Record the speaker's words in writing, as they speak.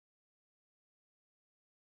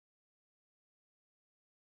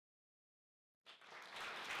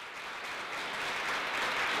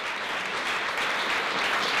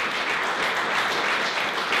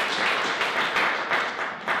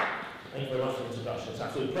of introduction. It's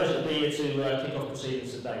absolutely a pleasure to be here to kick off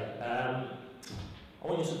proceedings today. I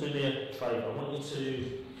want you to do me a favour. I want you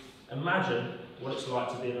to imagine what it's like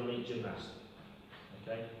to be an elite gymnast.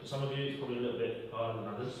 Okay? For some of you, it's probably a little bit harder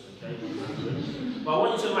than others. Okay? But I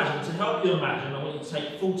want you to imagine, to help you imagine, I want you to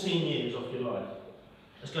take 14 years off your life.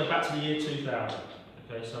 Let's go back to the year 2000.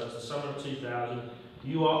 Okay, so it's the summer of 2000.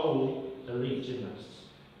 You are all elite gymnasts.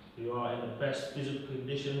 You are in the best physical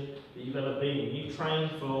condition that you've ever been in. You've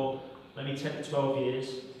trained for maybe 10 to 12 years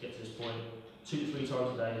to get to this point, 2 to 3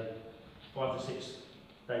 times a day, 5 to 6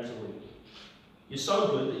 days a week. You're so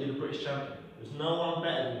good that you're the British champion. There's no one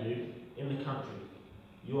better than you in the country.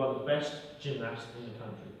 You are the best gymnast in the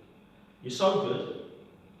country. You're so good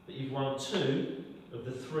that you've won 2 of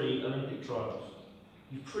the 3 Olympic trials.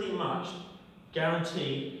 You've pretty much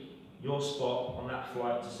guaranteed your spot on that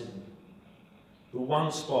flight to Sydney. The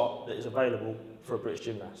one spot that is available for a British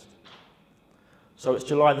gymnast. So it's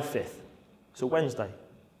July the 5th. It's a Wednesday.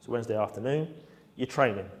 It's a Wednesday afternoon. You're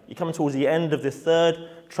training. You're coming towards the end of the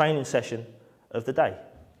 3rd training session of the day.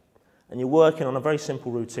 And you're working on a very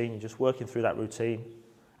simple routine. You're just working through that routine.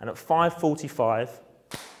 And at 5:45,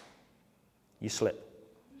 you slip.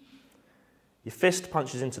 Your fist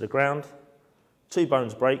punches into the ground. 2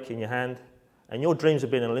 bones break in your hand. And your dreams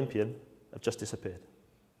of being an Olympian have just disappeared.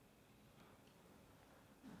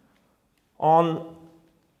 On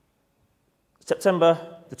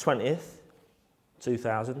September the 20th,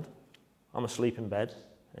 2000, I'm asleep in bed.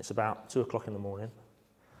 It's about 2 o'clock in the morning,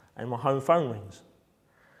 and my home phone rings.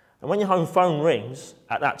 And when your home phone rings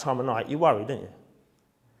at that time of night, you worry, don't you?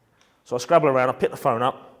 So I scrabble around, I pick the phone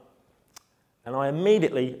up, and I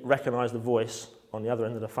immediately recognise the voice on the other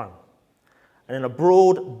end of the phone. And in a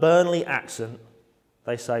broad Burnley accent,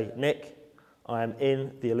 they say, "Nick, I am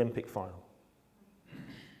in the Olympic final."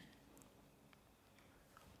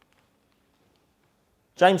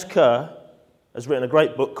 James Kerr has written a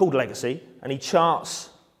great book called Legacy, and he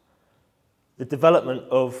charts the development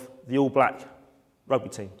of the All Black rugby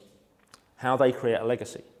team, how they create a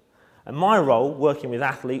legacy. And my role, working with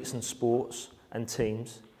athletes and sports and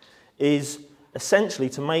teams, is essentially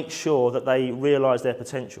to make sure that they realise their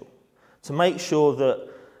potential, to make sure that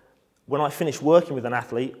when I finish working with an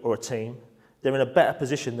athlete or a team, they're in a better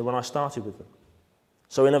position than when I started with them.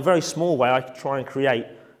 So in a very small way, I try and create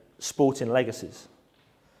sporting legacies.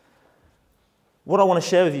 What I want to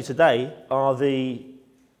share with you today are the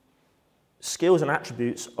skills and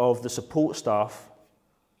attributes of the support staff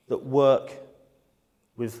that work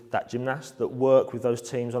with that gymnast, that work with those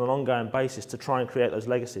teams on an ongoing basis to try and create those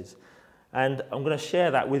legacies. And I'm going to share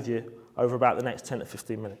that with you over about the next 10 to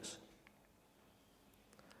 15 minutes.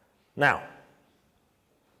 Now,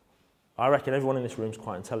 I reckon everyone in this room is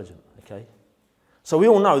quite intelligent, okay? So we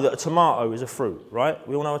all know that a tomato is a fruit, right?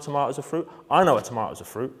 We all know a tomato is a fruit. I know a tomato is a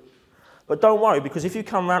fruit. But don't worry, because if you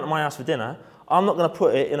come round to my house for dinner, I'm not going to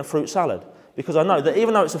put it in a fruit salad, because I know that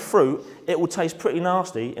even though it's a fruit, it will taste pretty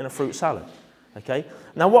nasty in a fruit salad, okay?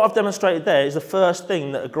 Now, what I've demonstrated there is the first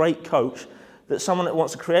thing that a great coach, that someone that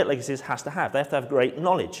wants to create legacies has to have. They have to have great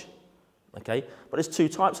knowledge, okay? But there's 2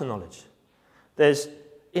 types of knowledge. There's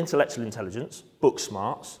intellectual intelligence, book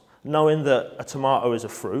smarts, knowing that a tomato is a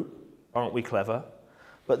fruit. Aren't we clever?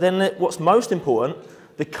 But then what's most important,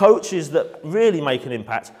 the coaches that really make an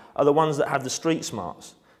impact are the ones that have the street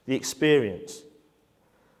smarts, the experience,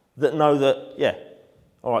 that know that, yeah,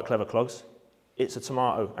 all right, clever clogs, it's a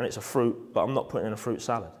tomato and it's a fruit, but I'm not putting it in a fruit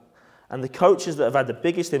salad. And the coaches that have had the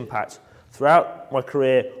biggest impact throughout my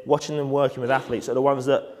career, watching them working with athletes, are the ones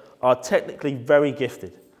that are technically very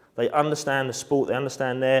gifted. They understand the sport, they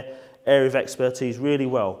understand their area of expertise really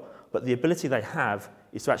well, but the ability they have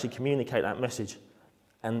is to actually communicate that message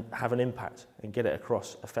and have an impact and get it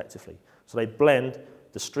across effectively. So they blend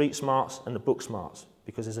the street smarts and the book smarts,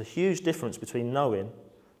 because there's a huge difference between knowing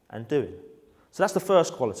and doing. So that's the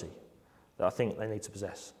first quality that I think they need to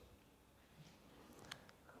possess.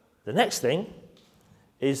 The next thing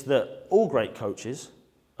is that all great coaches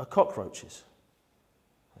are cockroaches.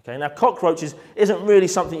 Okay, now cockroaches isn't really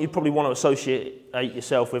something you probably want to associate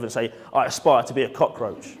yourself with and say, I aspire to be a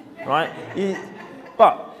cockroach, right?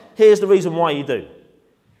 But here's the reason why you do.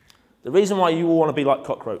 The reason why you all want to be like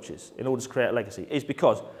cockroaches in order to create a legacy is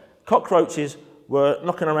because cockroaches were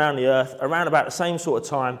knocking around the earth around about the same sort of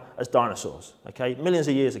time as dinosaurs, okay, millions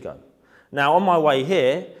of years ago. Now, on my way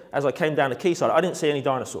here, as I came down the quayside, I didn't see any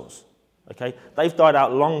dinosaurs, okay? They've died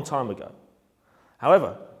out a long time ago.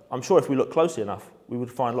 However, I'm sure if we look closely enough, we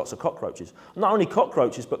would find lots of cockroaches. Not only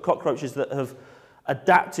cockroaches, but cockroaches that have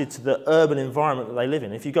adapted to the urban environment that they live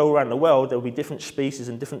in. If you go around the world, there will be different species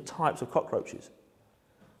and different types of cockroaches.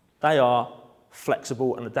 They are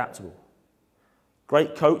flexible and adaptable.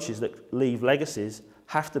 Great coaches that leave legacies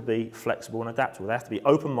have to be flexible and adaptable. They have to be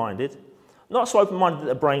open-minded. Not so open-minded that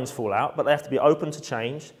their brains fall out, but they have to be open to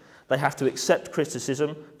change. They have to accept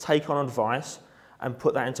criticism, take on advice, and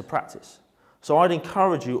put that into practice. So I'd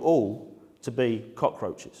encourage you all to be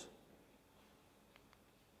cockroaches.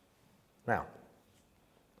 Now,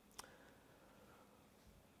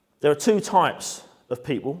 there are two types of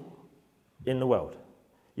people in the world.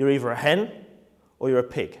 You're either a hen or you're a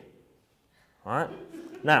pig. All right?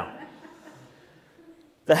 Now,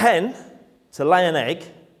 the hen, to lay an egg,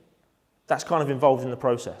 that's kind of involved in the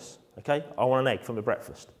process. Okay? I want an egg for my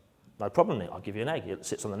breakfast. No problem, Nick. I'll give you an egg. It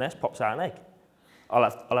sits on the nest, pops out an egg. I'll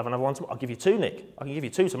have another one tomorrow. I'll give you two, Nick. I can give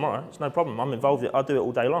you two tomorrow. It's no problem. I'm involved. I'll do it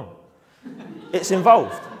all day long. It's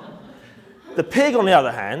involved. The pig, on the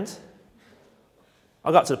other hand,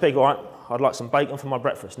 I got to the pig, all right, I'd like some bacon for my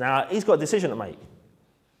breakfast. Now, he's got a decision to make,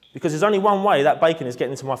 because there's only one way that bacon is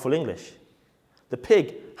getting into my full English. The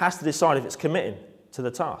pig has to decide if it's committing to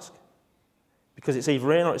the task, because it's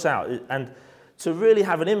either in or it's out. And to really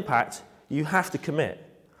have an impact, you have to commit.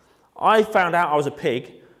 I found out I was a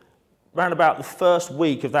pig around about the first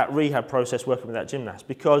week of that rehab process working with that gymnast,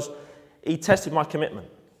 because he tested my commitment.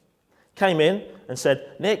 Came in and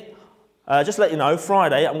said, Nick, just to let you know,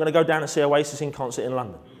 Friday I'm going to go down and see Oasis in concert in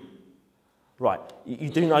London. Right, you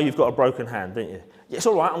do know you've got a broken hand, don't you? It's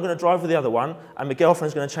all right, I'm going to drive with the other one and my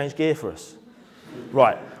girlfriend's going to change gear for us.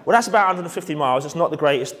 Right, well that's about 150 miles, it's not the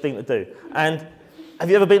greatest thing to do. And have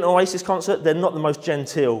you ever been to an Oasis concert? They're not the most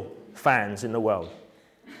genteel fans in the world.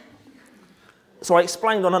 So I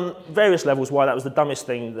explained on various levels why that was the dumbest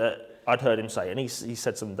thing that I'd heard him say, and he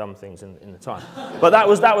said some dumb things in the time. But that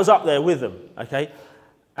was up there with them, okay?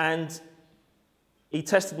 And he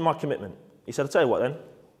tested my commitment. He said, I'll tell you what then,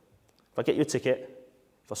 if I get you a ticket,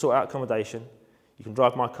 if I sort out accommodation, you can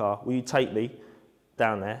drive my car, will you take me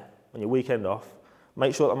down there on your weekend off,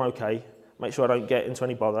 make sure that I'm okay, make sure I don't get into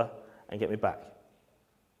any bother, and get me back?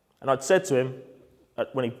 And I'd said to him,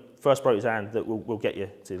 when he first broke his hand, that we'll get you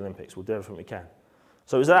to the Olympics, we'll do everything we can.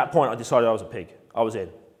 So it was at that point I decided I was a pig. I was in.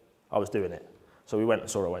 I was doing it. So we went and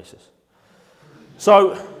saw Oasis.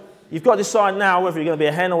 So you've got to decide now whether you're going to be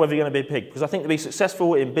a hen or whether you're going to be a pig. Because I think to be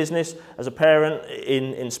successful in business, as a parent,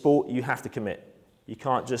 in sport, you have to commit. You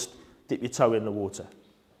can't just dip your toe in the water.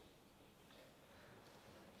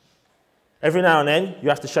 Every now and then, you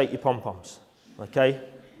have to shake your pom-poms, okay?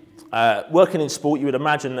 Working in sport, you would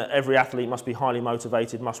imagine that every athlete must be highly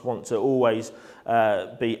motivated, must want to always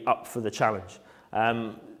be up for the challenge.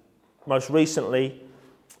 Most recently,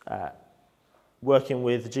 working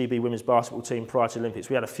with the GB women's basketball team prior to the Olympics,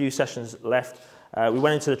 we had a few sessions left. We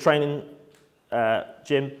went into the training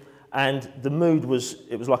gym, and the mood was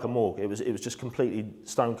like a morgue. It was just completely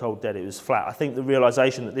stone cold dead. It was flat. I think the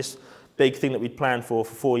realisation that this big thing that we'd planned for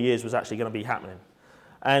 4 years was actually going to be happening.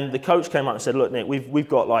 And the coach came up and said, look, Nick, we've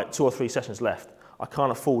got like 2 or 3 sessions left. I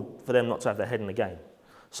can't afford for them not to have their head in the game.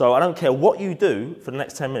 So I don't care what you do for the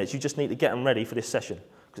next 10 minutes, you just need to get them ready for this session,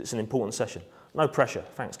 because it's an important session. No pressure.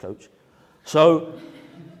 Thanks, coach. So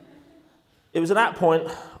it was at that point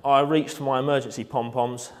I reached for my emergency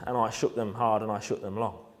pom-poms, and I shook them hard and I shook them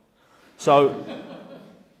long. So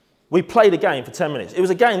we played a game for 10 minutes. It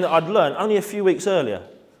was a game that I'd learned only a few weeks earlier.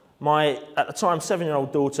 My, at the time,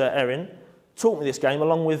 7-year-old daughter, Erin, taught me this game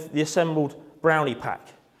along with the assembled brownie pack.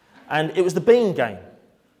 And it was the bean game.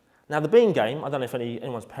 Now, the bean game, I don't know if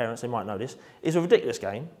anyone's parents, they might know this, is a ridiculous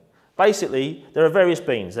game. Basically, there are various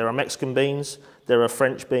beans. There are Mexican beans, there are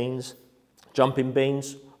French beans, jumping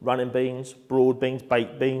beans, running beans, broad beans,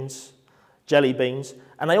 baked beans, jelly beans,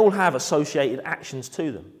 and they all have associated actions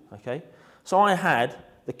to them, okay? So I had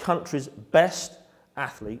the country's best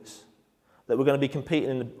athletes that were going to be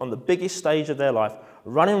competing on the biggest stage of their life,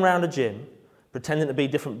 running around a gym, pretending to be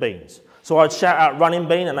different beans. So I'd shout out running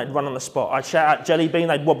bean and they'd run on the spot. I'd shout out jelly bean,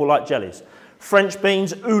 they'd wobble like jellies. French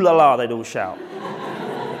beans, ooh la la, they'd all shout.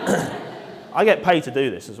 I get paid to do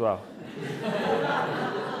this as well.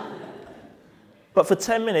 But for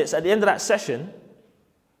 10 minutes, at the end of that session,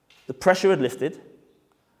 the pressure had lifted.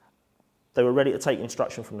 They were ready to take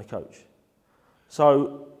instruction from the coach.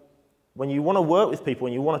 So when you want to work with people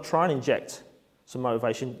and you want to try and inject some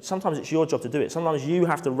motivation, sometimes it's your job to do it. Sometimes you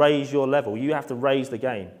have to raise your level. You have to raise the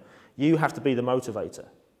game. You have to be the motivator.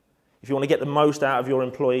 If you want to get the most out of your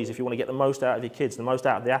employees, if you want to get the most out of your kids, the most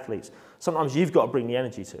out of the athletes, sometimes you've got to bring the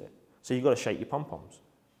energy to it. So you've got to shake your pom-poms.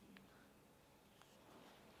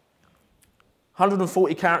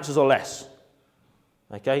 140 characters or less.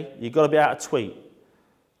 Okay? You've got to be able to tweet.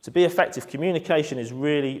 To be effective, communication is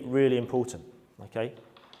really, really important. Okay?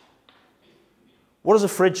 What does a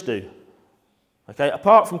fridge do? Okay?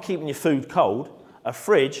 Apart from keeping your food cold, a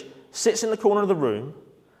fridge sits in the corner of the room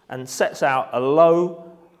and sets out a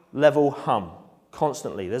low-level hum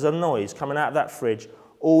constantly. There's a noise coming out of that fridge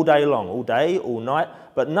all day long, all day, all night,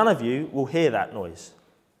 but none of you will hear that noise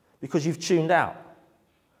because you've tuned out.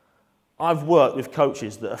 I've worked with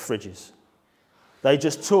coaches that are fridges. They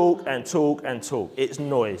just talk and talk and talk. It's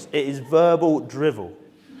noise. It is verbal drivel.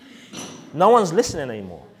 No one's listening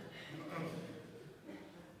anymore.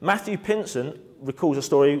 Matthew Pinson recalls a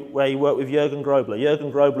story where he worked with Jürgen Grobler.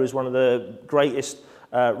 Jürgen Grobler is one of the greatest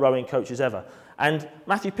rowing coaches ever. And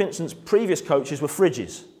Matthew Pinson's previous coaches were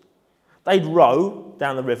fridges. They'd row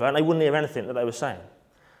down the river and they wouldn't hear anything that they were saying.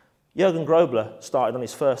 Jürgen Grobler started on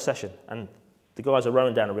his first session and the guys are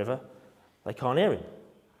rowing down the river. They can't hear him.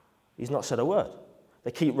 He's not said a word. They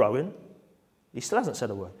keep rowing. He still hasn't said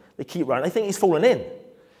a word. They keep rowing. They think he's fallen in.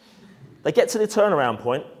 They get to the turnaround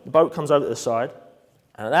point. The boat comes over to the side.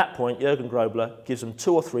 And at that point, Jürgen Grobler gives them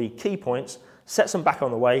 2 or 3 key points, sets them back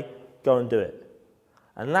on the way, go and do it.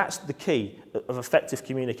 And that's the key of effective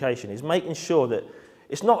communication, is making sure that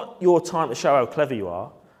it's not your time to show how clever you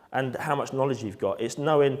are and how much knowledge you've got. It's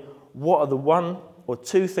knowing what are the 1 or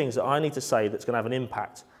 2 things that I need to say that's going to have an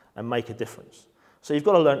impact and make a difference. So you've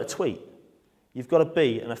got to learn to tweet. You've got to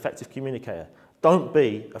be an effective communicator. Don't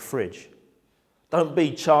be a fridge. Don't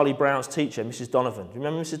be Charlie Brown's teacher, Mrs. Donovan. Do you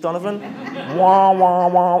remember Mrs. Donovan? Wah, wah,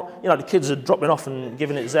 wah. You know, the kids are dropping off and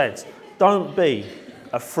giving it Zeds. Don't be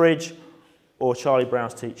a fridge or Charlie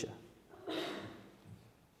Brown's teacher.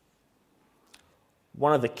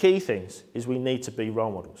 One of the key things is we need to be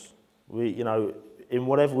role models. In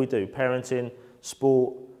whatever we do, parenting,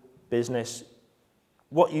 sport, business,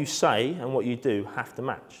 what you say and what you do have to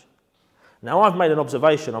match. Now, I've made an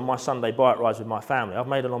observation on my Sunday bike rides with my family. I've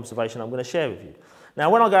made an observation I'm going to share with you. Now,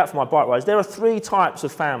 when I go out for my bike rides, there are 3 types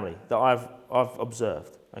of family that I've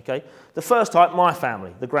observed. Okay? The first type, my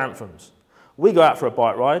family, the Granthams. We go out for a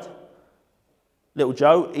bike ride. Little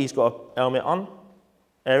Joe, he's got a helmet on.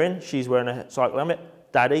 Erin, she's wearing a cycle helmet.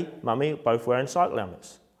 Daddy, Mummy, both wearing cycle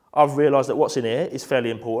helmets. I've realised that what's in here is fairly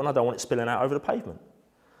important. I don't want it spilling out over the pavement.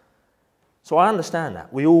 So I understand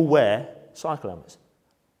that. We all wear cycle helmets.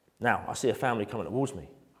 Now, I see a family coming towards me.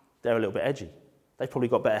 They're a little bit edgy. They've probably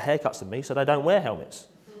got better haircuts than me, so they don't wear helmets.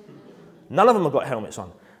 None of them have got helmets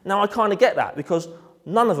on. Now, I kind of get that because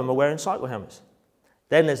none of them are wearing cycle helmets.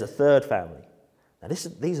 Then there's a third family. Now, these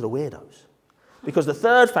are the weirdos. Because the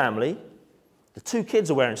third family, the 2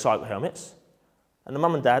 kids are wearing cycle helmets, and the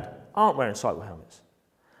mum and dad aren't wearing cycle helmets.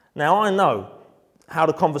 Now, I know how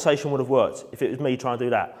the conversation would have worked if it was me trying to do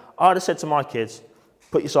that. I'd have said to my kids,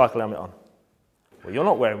 put your cycle helmet on. Well, you're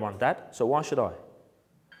not wearing one, Dad, so why should I?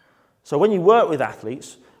 So when you work with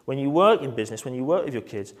athletes, when you work in business, when you work with your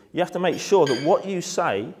kids, you have to make sure that what you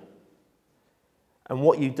say and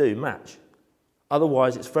what you do match.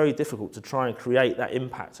 Otherwise, it's very difficult to try and create that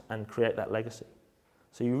impact and create that legacy.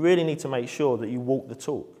 So you really need to make sure that you walk the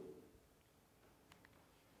talk.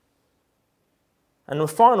 And the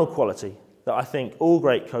final quality that I think all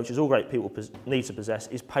great coaches, all great people need to possess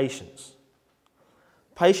is patience.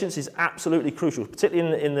 Patience is absolutely crucial,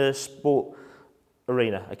 particularly in the sport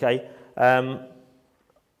arena, okay?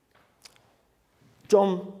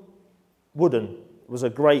 John Wooden was a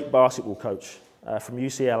great basketball coach from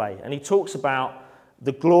UCLA, and he talks about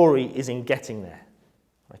the glory is in getting there,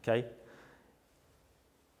 okay?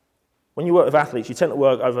 When you work with athletes, you tend to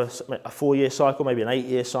work over a 4-year cycle, maybe an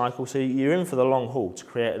 8-year cycle, so you're in for the long haul to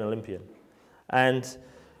create an Olympian. And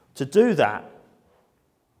to do that,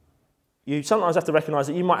 you sometimes have to recognise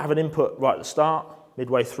that you might have an input right at the start,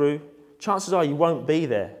 midway through. Chances are you won't be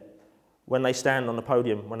there when they stand on the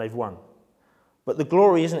podium when they've won. But the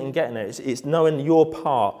glory isn't in getting there, it's knowing your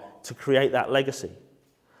part to create that legacy.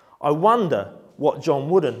 I wonder what John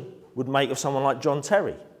Wooden would make of someone like John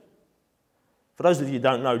Terry. For those of you who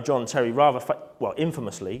don't know, John Terry,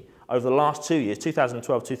 infamously, over the last 2 years,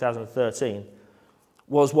 2012, 2013,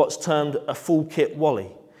 was what's termed a full kit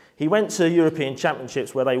Wally. He went to European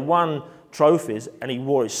Championships where they won trophies and he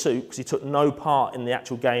wore his suit because he took no part in the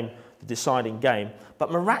actual game, the deciding game.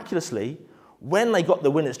 But miraculously, when they got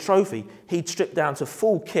the winner's trophy, he'd stripped down to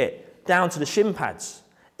full kit, down to the shin pads.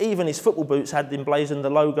 Even his football boots had emblazoned the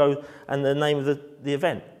logo and the name of the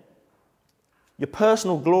event. Your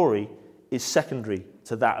personal glory is secondary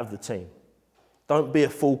to that of the team. Don't be a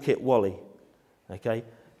full kit Wally, okay?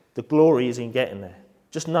 The glory is in getting there.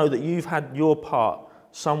 Just know that you've had your part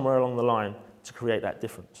somewhere along the line to create that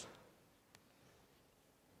difference.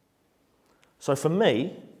 So for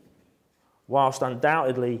me, whilst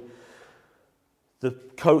undoubtedly the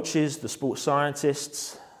coaches, the sports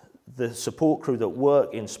scientists, the support crew that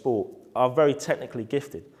work in sport are very technically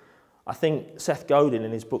gifted, I think Seth Godin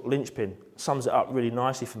in his book Linchpin sums it up really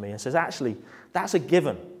nicely for me and says, actually, that's a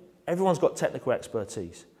given. Everyone's got technical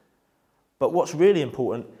expertise. But what's really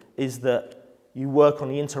important is that you work on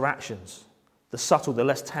the interactions, the subtle, the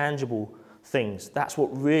less tangible things. That's what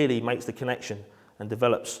really makes the connection and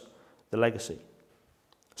develops the legacy.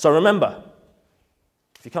 So remember,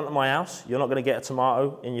 if you come to my house, you're not going to get a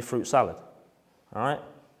tomato in your fruit salad. All right?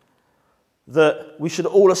 That we should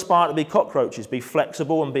all aspire to be cockroaches, be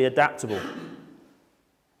flexible and be adaptable.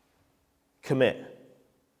 Commit.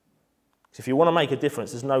 Because if you want to make a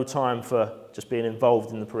difference, there's no time for just being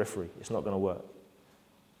involved in the periphery. It's not going to work.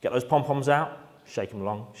 Get those pom-poms out, shake them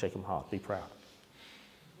long, shake them hard, be proud.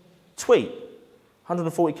 Tweet,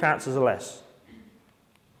 140 characters or less.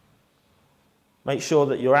 Make sure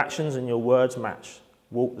that your actions and your words match.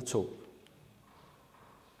 Walk the talk.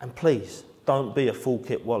 And please, don't be a full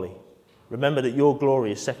kit Wally. Remember that your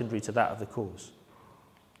glory is secondary to that of the cause.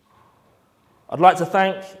 I'd like to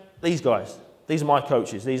thank these guys. These are my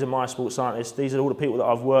coaches. These are my sports scientists. These are all the people that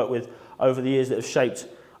I've worked with over the years that have shaped,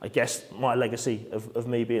 I guess, my legacy of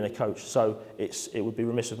me being a coach. So it would be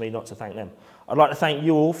remiss of me not to thank them. I'd like to thank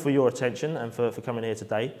you all for your attention and for coming here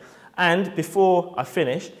today. And before I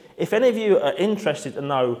finish, if any of you are interested to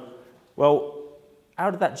know, well, how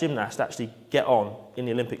did that gymnast actually get on in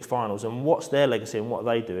the Olympic finals and what's their legacy and what are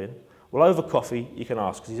they doing? Well, over coffee, you can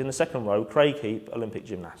ask, because he's in the second row, Craig Heap, Olympic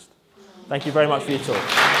gymnast. Thank you very much for your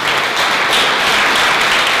talk.